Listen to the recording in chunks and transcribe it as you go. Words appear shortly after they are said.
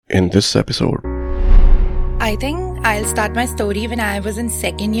in this episode. I think I'll start my story when I was in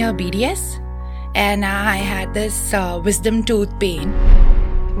second year BDS and I had this wisdom tooth pain.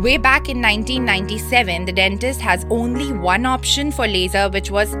 Way back in 1997, the dentist has only one option for laser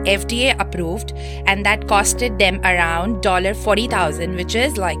which was FDA approved, and that costed them around $40,000, which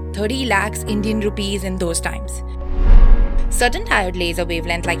is like 30 lakhs Indian rupees in those times. Certain diode laser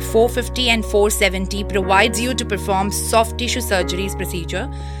wavelength like 450 and 470 provides you to perform soft tissue surgeries procedure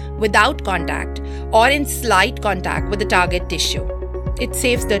without contact or in slight contact with the target tissue. It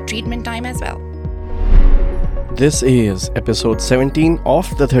saves the treatment time as well. This is episode 17 of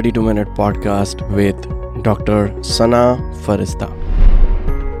the 32-minute podcast with Dr. Sana Farishta.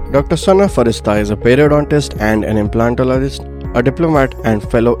 Dr. Sana Farishta is a periodontist and an implantologist, a diplomat and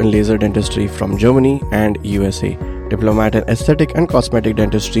fellow in laser dentistry from Germany and USA, diplomat in aesthetic and cosmetic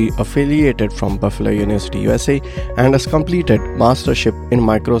dentistry affiliated from Buffalo University, USA, and has completed mastership in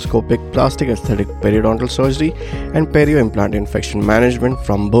microscopic plastic aesthetic periodontal surgery and perio-implant infection management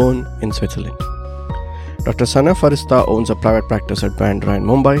from Bern in Switzerland. Dr. Sana Farishta owns a private practice at Bandra in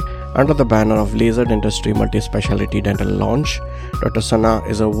Mumbai under the banner of Laser Dentistry Multi-Speciality Dental Lounge. Dr. Sana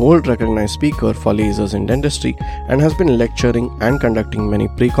is a world-recognized speaker for lasers in dentistry and has been lecturing and conducting many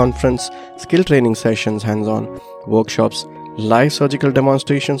pre-conference, skill training sessions, hands-on workshops, live surgical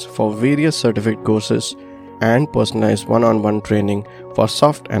demonstrations for various certificate courses, and personalized one-on-one training for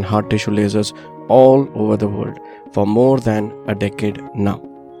soft and hard tissue lasers all over the world for more than a decade now.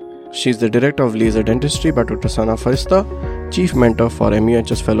 She is the Director of Laser Dentistry by Dr. Sana Farishta, Chief Mentor for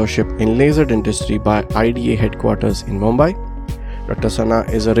MUHS Fellowship in Laser Dentistry by IDA Headquarters in Mumbai. Dr. Sana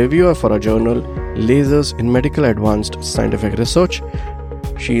is a reviewer for a journal, Lasers in Medical Advanced Scientific Research.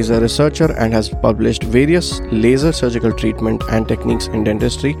 She is a researcher and has published various laser surgical treatment and techniques in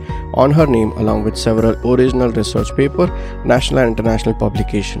dentistry on her name along with several original research paper, national and international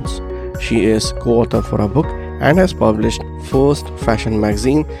publications. She is co-author for a book and has published first fashion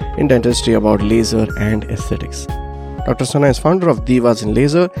magazine in dentistry about laser and aesthetics. Dr. Sana is founder of Divas in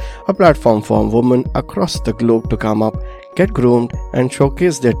Laser, a platform for women across the globe to come up, get groomed, and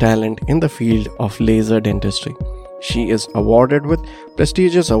showcase their talent in the field of laser dentistry. She is awarded with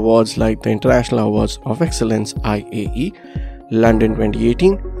prestigious awards like the International Awards of Excellence IAE, London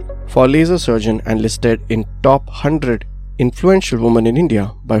 2018, for laser surgeon and listed in top 100 influential women in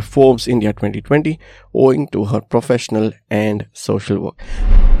India by Forbes India 2020 owing to her professional and social work.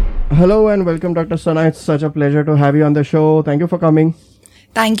 Hello and welcome, Dr. Sana. It's such a pleasure to have you on the show. Thank you for coming.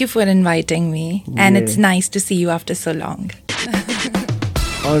 Thank you for inviting me, and it's nice to see you after so long.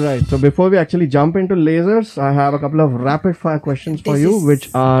 Alright, so before we actually jump into lasers, I have a couple of rapid fire questions for you, which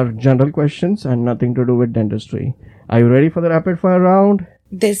are general questions and nothing to do with dentistry. Are you ready for the rapid fire round?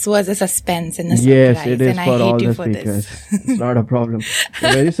 This was a suspense and a surprise. Yes, it is and for I hate all you the for speakers. this. It's not a problem.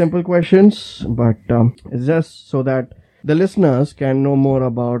 They're very simple questions, but it's just so that the listeners can know more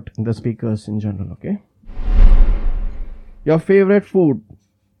about the speakers in general, okay? Your favorite food?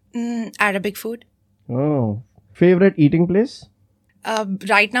 Arabic food. Oh. Favorite eating place?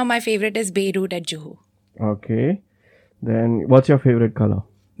 Right now, my favorite is Beirut at Juhu. Okay. Then, what's your favorite color?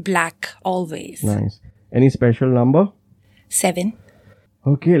 Black, always. Nice. Any special number? 7.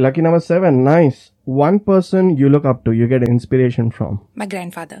 Okay, lucky number 7. Nice. One person you look up to, you get inspiration from? My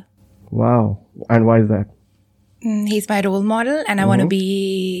grandfather. Wow. And why is that? He's my role model and I want to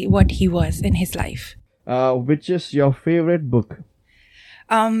be what he was in his life. Which is your favorite book?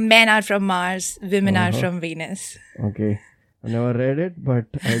 Men are from Mars, women are from Venus. Okay. I never read it, but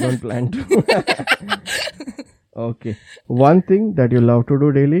I don't plan to. Okay. One thing that you love to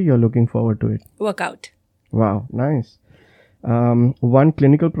do daily, you're looking forward to it. Workout. Wow, nice. One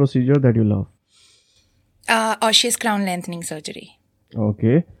clinical procedure that you love. Osseous crown lengthening surgery.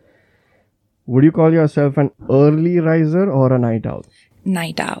 Okay. Would you call yourself an early riser or a night owl?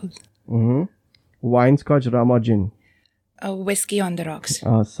 Night owl. Wine, scotch, rum or gin? Whiskey on the rocks.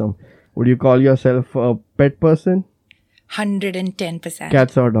 Awesome. Would you call yourself a pet person? 110%.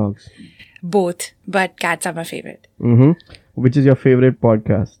 Cats or dogs? Both, but cats are my favorite. Which is your favorite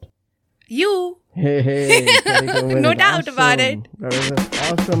podcast? You. Hey. No doubt about it. That was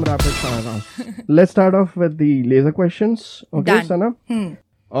an awesome rapid fire round. Let's start off with the laser questions. Okay, Done. Sana?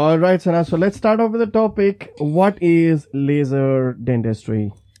 Alright, Sana. So let's start off with the topic. What is laser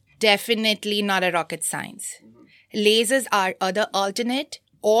dentistry? Definitely not a rocket science. Lasers are either alternate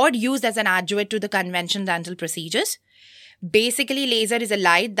or used as an adjuvant to the conventional dental procedures. Basically, laser is a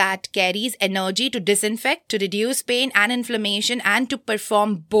light that carries energy to disinfect, to reduce pain and inflammation, and to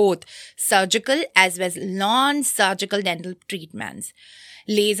perform both surgical as well as non-surgical dental treatments.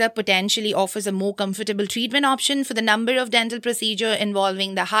 laser potentially offers a more comfortable treatment option for the number of dental procedure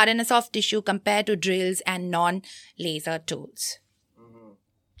involving the hard and the soft tissue compared to drills and non-laser tools.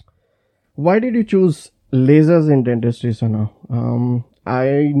 Why did you choose lasers in dentistry, Sana?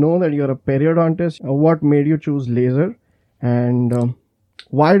 I know that you're a periodontist. What made you choose laser? And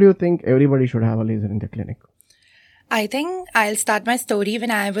why do you think everybody should have a laser in their clinic? I think I'll start my story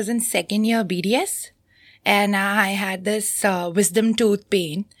when I was in second year BDS. And I had this wisdom tooth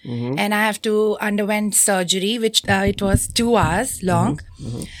pain. And I have to underwent surgery, which it was 2 hours long.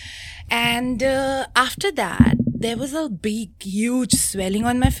 And after that, there was a big, huge swelling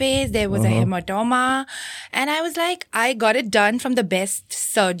on my face. There was a hematoma. And I was like, I got it done from the best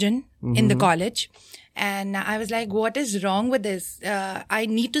surgeon in the college. And I was like, what is wrong with this? I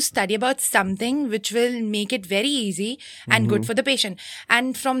need to study about something which will make it very easy and good for the patient.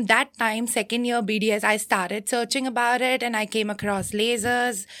 And from that time, second year BDS, I started searching about it and I came across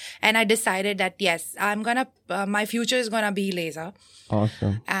lasers and I decided that, yes, my future is going to be laser.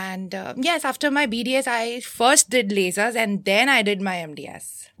 Awesome. And yes, after my BDS, I first did lasers and then I did my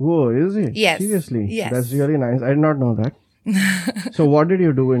MDS. Whoa, is it? Yes. Seriously? Yes. That's really nice. I did not know that. So what did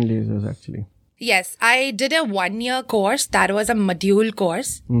you do in lasers actually? Yes, I did a 1-year course. That was a module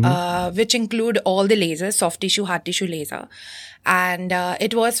course, which include all the lasers, soft tissue, hard tissue laser. And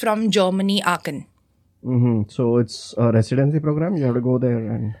it was from Germany, Aachen. So it's a residency program? You have to go there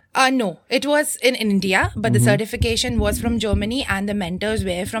and... No, it was in India, but the certification was from Germany and the mentors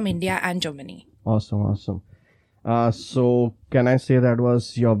were from India and Germany. Awesome. So can I say that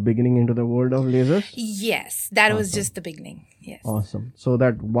was your beginning into the world of lasers? Yes, that was just the beginning. Yes. Awesome. So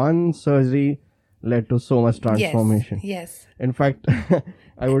that one surgery led to so much transformation. Yes. In fact,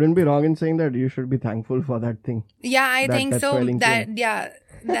 I wouldn't be wrong in saying that you should be thankful for that thing. Yeah, I think so.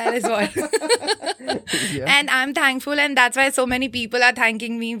 That is what. And I'm thankful, and that's why so many people are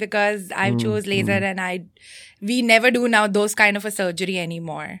thanking me because I chose laser and we never do now those kind of a surgery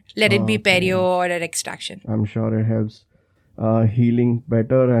anymore. Let it be perio or an extraction. I'm sure it helps healing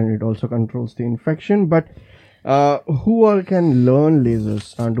better and it also controls the infection. But who all can learn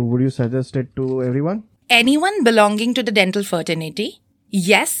lasers? And would you suggest it to everyone? Anyone belonging to the dental fraternity.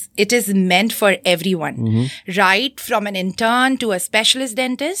 Yes, it is meant for everyone. Right from an intern to a specialist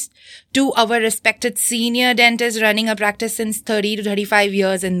dentist to our respected senior dentist running a practice since 30 to 35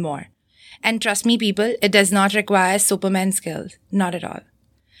 years and more. And trust me, people, it does not require Superman skills. Not at all.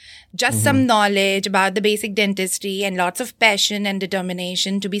 Just some knowledge about the basic dentistry and lots of passion and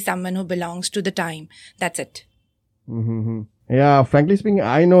determination to be someone who belongs to the time. That's it. Yeah, frankly speaking,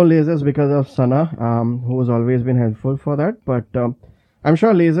 I know lasers because of Sana, who has always been helpful for that. But I'm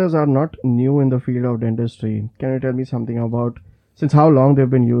sure lasers are not new in the field of dentistry. Can you tell me something about since how long they've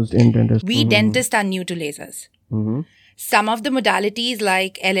been used in dentistry? We dentists are new to lasers. Some of the modalities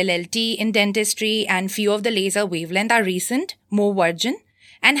like LLLT in dentistry and few of the laser wavelength are recent, more virgin,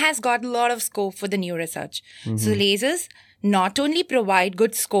 and has got a lot of scope for the new research. So lasers not only provide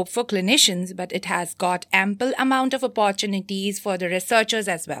good scope for clinicians, but it has got ample amount of opportunities for the researchers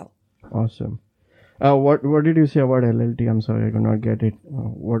as well. Awesome. What did you say about LLT? I'm sorry, I could not get it.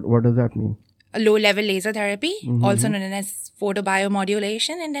 What does that mean? A low-level laser therapy, also known as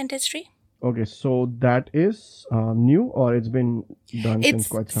photobiomodulation in dentistry. Okay, so that is new or it's been done since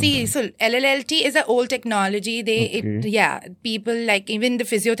quite some time? So LLLT is an old technology. People like even the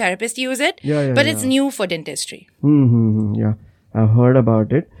physiotherapists use it, but it's new for dentistry. Yeah, I've heard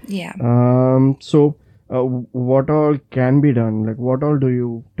about it. Yeah. So what all can be done? Like what all do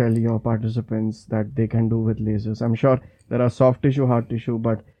you tell your participants that they can do with lasers? I'm sure there are soft tissue, hard tissue,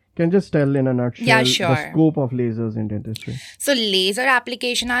 but can you just tell in a nutshell the scope of lasers in dentistry? So laser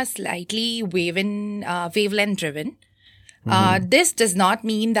application are slightly wavelength driven. This does not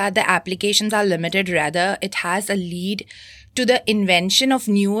mean that the applications are limited. Rather, it has a lead to the invention of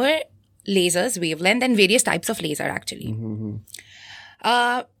newer lasers, wavelength, and various types of laser actually.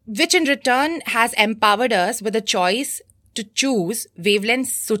 Which in return has empowered us with a choice to choose wavelengths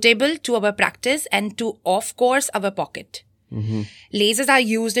suitable to our practice and to, of course, our pocket. Lasers are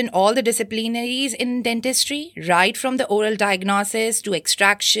used in all the disciplinaries in dentistry, right from the oral diagnosis to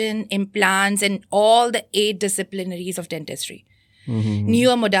extraction, implants, and all the 8 disciplinaries of dentistry.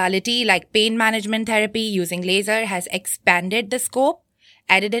 Newer modality like pain management therapy using laser has expanded the scope,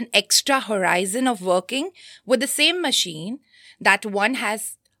 added an extra horizon of working with the same machine that one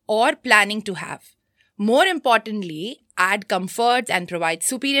has or planning to have. More importantly, add comforts and provide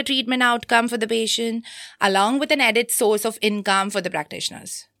superior treatment outcome for the patient, along with an added source of income for the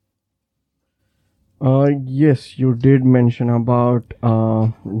practitioners. Yes, you did mention about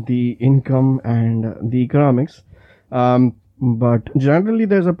the income and the economics. But generally,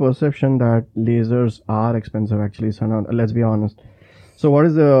 there's a perception that lasers are expensive, actually. So now, let's be honest. So what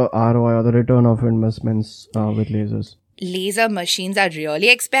is the ROI or the return of investments with lasers? Laser machines are really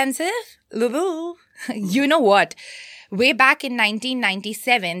expensive? Lulu. You know what? Way back in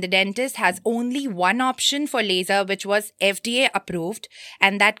 1997, the dentist has only one option for laser, which was FDA approved,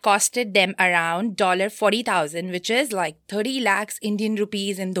 and that costed them around $40,000, which is like 30 lakhs Indian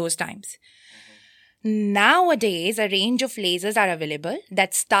rupees in those times. Nowadays, a range of lasers are available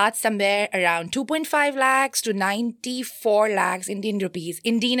that starts somewhere around 2.5 lakhs to 94 lakhs Indian rupees.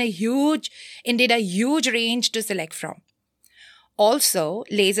 Indeed, a huge range to select from. Also,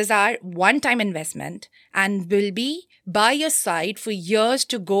 lasers are one-time investment and will be by your side for years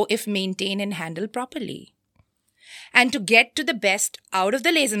to go if maintained and handled properly. And to get to the best out of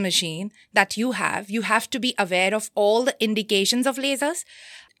the laser machine that you have to be aware of all the indications of lasers.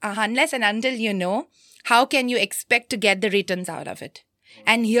 Unless and until you know, how can you expect to get the returns out of it?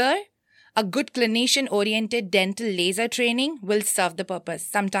 And here, a good clinician-oriented dental laser training will serve the purpose.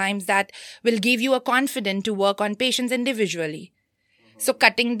 Sometimes that will give you a confidence to work on patients individually. So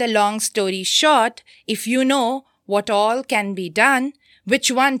cutting the long story short, if you know what all can be done, which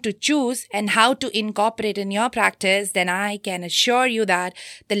one to choose and how to incorporate in your practice, then I can assure you that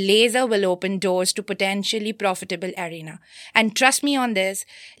the laser will open doors to potentially profitable arena. And trust me on this,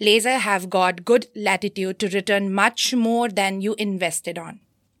 laser have got good latitude to return much more than you invested on.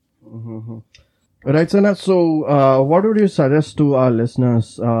 Mm-hmm. Right, Sana. So, what would you suggest to our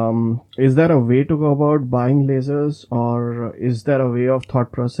listeners? Is there a way to go about buying lasers, or is there a way of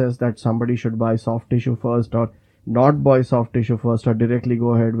thought process that somebody should buy soft tissue first, or not buy soft tissue first, or directly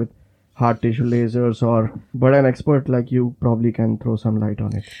go ahead with hard tissue lasers? But an expert like you probably can throw some light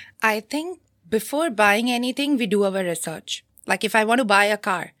on it. I think before buying anything, we do our research. Like if I want to buy a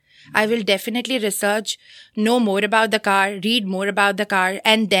car, I will definitely research, know more about the car, read more about the car,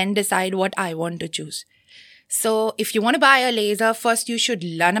 and then decide what I want to choose. So if you want to buy a laser, first you should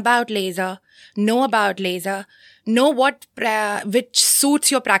learn about laser, know about laser, know which suits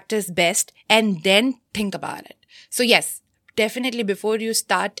your practice best, and then think about it. So yes, definitely before you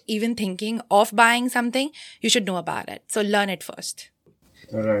start even thinking of buying something, you should know about it. So learn it first.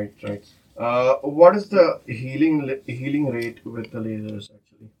 Right. What is the healing rate with the lasers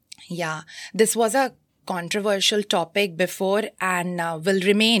actually? Yeah, this was a controversial topic before and will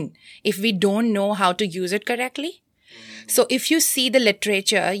remain if we don't know how to use it correctly. So if you see the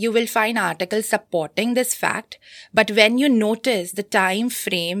literature, you will find articles supporting this fact. But when you notice the time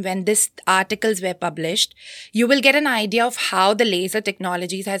frame when these articles were published, you will get an idea of how the laser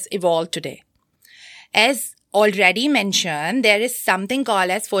technologies has evolved today. As already mentioned, there is something called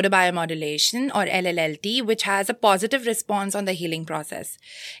as photobiomodulation or LLLT, which has a positive response on the healing process.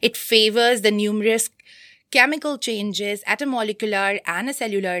 It favors the numerous chemical changes at a molecular and a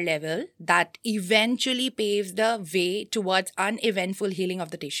cellular level that eventually paves the way towards uneventful healing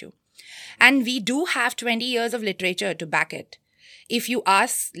of the tissue. And we do have 20 years of literature to back it. If you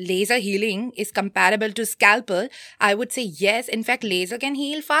ask laser healing is comparable to scalpel, I would say yes. In fact, laser can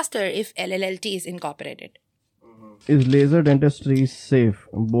heal faster if LLLT is incorporated. Is laser dentistry safe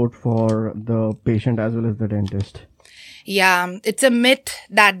both for the patient as well as the dentist? Yeah, it's a myth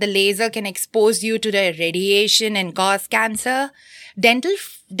that the laser can expose you to the radiation and cause cancer.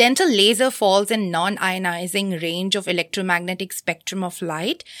 Dental laser falls in non-ionizing range of electromagnetic spectrum of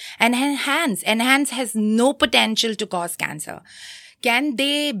light and enhance has no potential to cause cancer. Can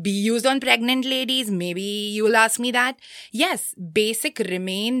they be used on pregnant ladies? Maybe you'll ask me that. Yes, basic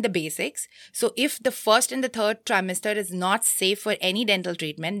remain the basics. So if the first and the third trimester is not safe for any dental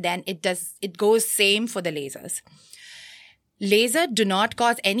treatment, then it goes same for the lasers. Laser do not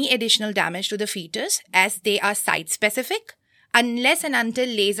cause any additional damage to the fetus as they are site-specific unless and until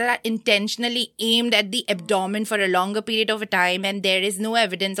lasers are intentionally aimed at the abdomen for a longer period of time and there is no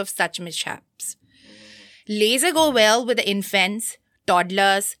evidence of such mishaps. Laser go well with the infants,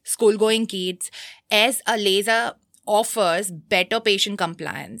 toddlers, school-going kids as a laser offers better patient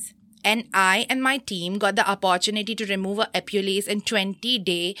compliance. And I and my team got the opportunity to remove a epulis in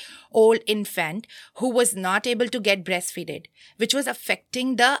 20-day-old infant who was not able to get breastfeeded, which was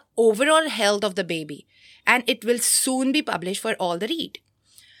affecting the overall health of the baby. And it will soon be published for all the read.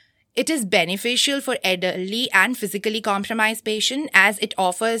 It is beneficial for elderly and physically compromised patients as it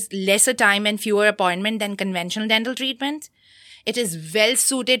offers lesser time and fewer appointments than conventional dental treatments. It is well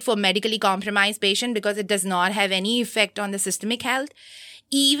suited for medically compromised patients because it does not have any effect on the systemic health.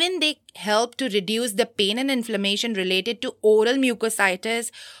 Even they help to reduce the pain and inflammation related to oral mucositis,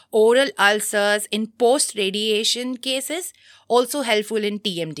 oral ulcers in post-radiation cases, also helpful in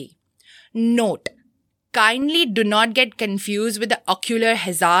TMD. Note, kindly do not get confused with the ocular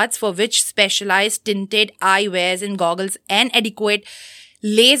hazards for which specialized tinted eyewears and goggles and adequate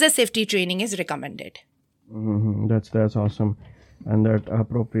laser safety training is recommended. Mm-hmm. That's awesome. And that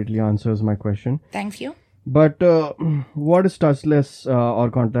appropriately answers my question. Thank you. But what is touchless or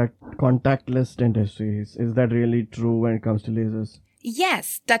contactless dentistry? Is that really true when it comes to lasers?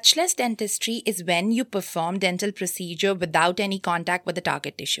 Yes, touchless dentistry is when you perform dental procedure without any contact with the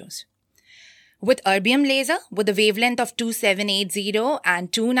target tissues. With erbium laser, with a wavelength of 2780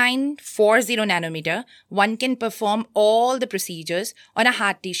 and 2940 nanometer, one can perform all the procedures on a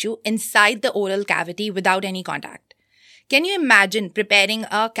hard tissue inside the oral cavity without any contact. Can you imagine preparing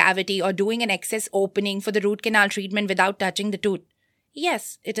a cavity or doing an excess opening for the root canal treatment without touching the tooth?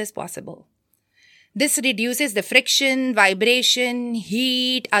 Yes, it is possible. This reduces the friction, vibration,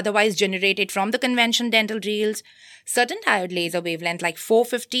 heat otherwise generated from the conventional dental drills. Certain diode laser wavelength like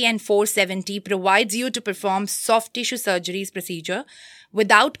 450 and 470 provides you to perform soft tissue surgeries procedure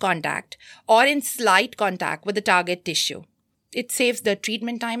without contact or in slight contact with the target tissue. It saves the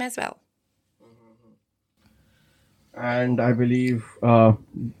treatment time as well. And I believe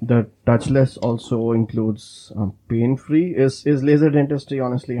the touchless also includes pain-free. Is laser dentistry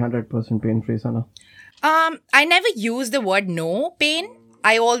honestly 100% pain-free, Sana? I never use the word no pain.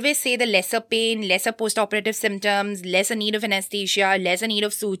 I always say the lesser pain, lesser post-operative symptoms, lesser need of anesthesia, lesser need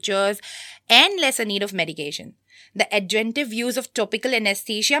of sutures, and lesser need of medication. The adjunctive use of topical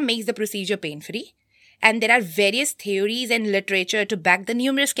anesthesia makes the procedure pain-free. And there are various theories and literature to back the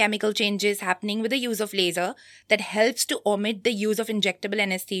numerous chemical changes happening with the use of laser that helps to omit the use of injectable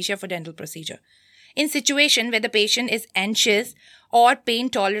anesthesia for dental procedure. In situation where the patient is anxious or pain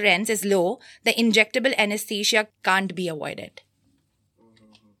tolerance is low, the injectable anesthesia can't be avoided.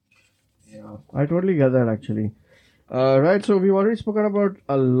 Yeah, I totally get that actually. Right, so we've already spoken about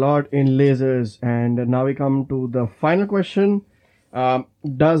a lot in lasers, and now we come to the final question.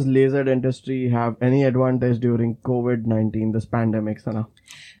 Does laser dentistry have any advantage during COVID-19, this pandemic, Sana?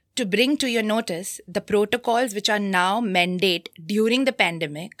 To bring to your notice, the protocols which are now mandate during the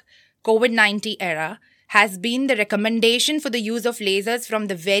pandemic, COVID-19 era, has been the recommendation for the use of lasers from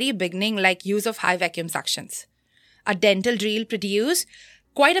the very beginning, like use of high vacuum suctions. A dental drill produces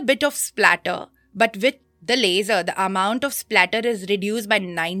quite a bit of splatter, but with the laser, the amount of splatter is reduced by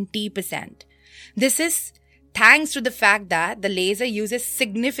 90%. This is thanks to the fact that the laser uses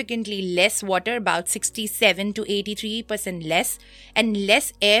significantly less water, about 67 to 83% less, and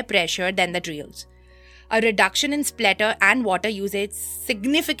less air pressure than the drills. A reduction in splatter and water usage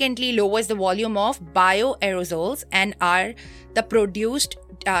significantly lowers the volume of bioaerosols and are produced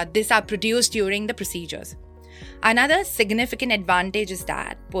during the procedures. Another significant advantage is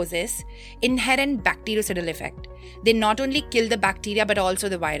that possess inherent bactericidal effect. They not only kill the bacteria but also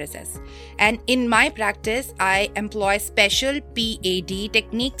the viruses. And in my practice, I employ special PAD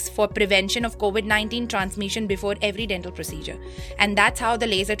techniques for prevention of COVID-19 transmission before every dental procedure. And that's how the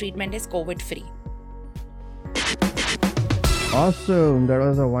laser treatment is COVID-free. Awesome. That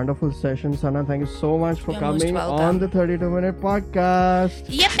was a wonderful session, Sana. Thank you so much for coming on the 32-minute podcast.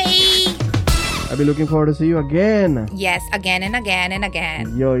 Yippee! I'll be looking forward to see you again. Yes, again and again and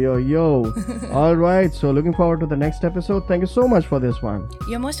again. Yo. All right. So looking forward to the next episode. Thank you so much for this one.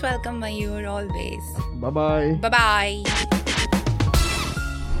 You're most welcome, Mayur, always. Bye-bye. Bye-bye.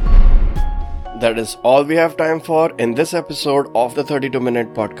 That is all we have time for in this episode of the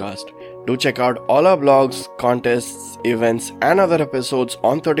 32-minute podcast. Do check out all our blogs, contests, events, and other episodes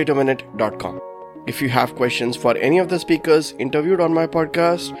on 32minute.com. If you have questions for any of the speakers interviewed on my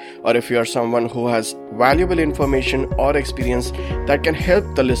podcast, or if you are someone who has valuable information or experience that can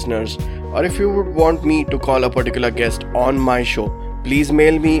help the listeners, or if you would want me to call a particular guest on my show, please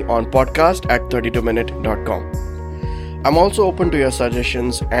mail me on podcast@32minute.com. I'm also open to your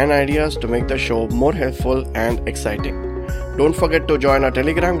suggestions and ideas to make the show more helpful and exciting. Don't forget to join our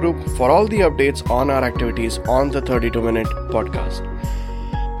Telegram group for all the updates on our activities on the 32-minute podcast.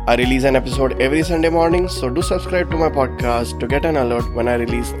 I release an episode every Sunday morning, so do subscribe to my podcast to get an alert when I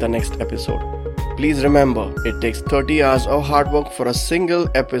release the next episode. Please remember, it takes 30 hours of hard work for a single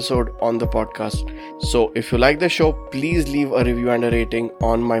episode on the podcast. So if you like the show, please leave a review and a rating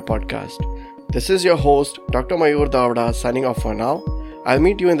on my podcast. This is your host, Dr. Mayur Davda, signing off for now. I'll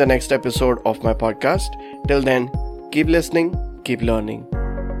meet you in the next episode of my podcast. Till then, keep listening, keep learning.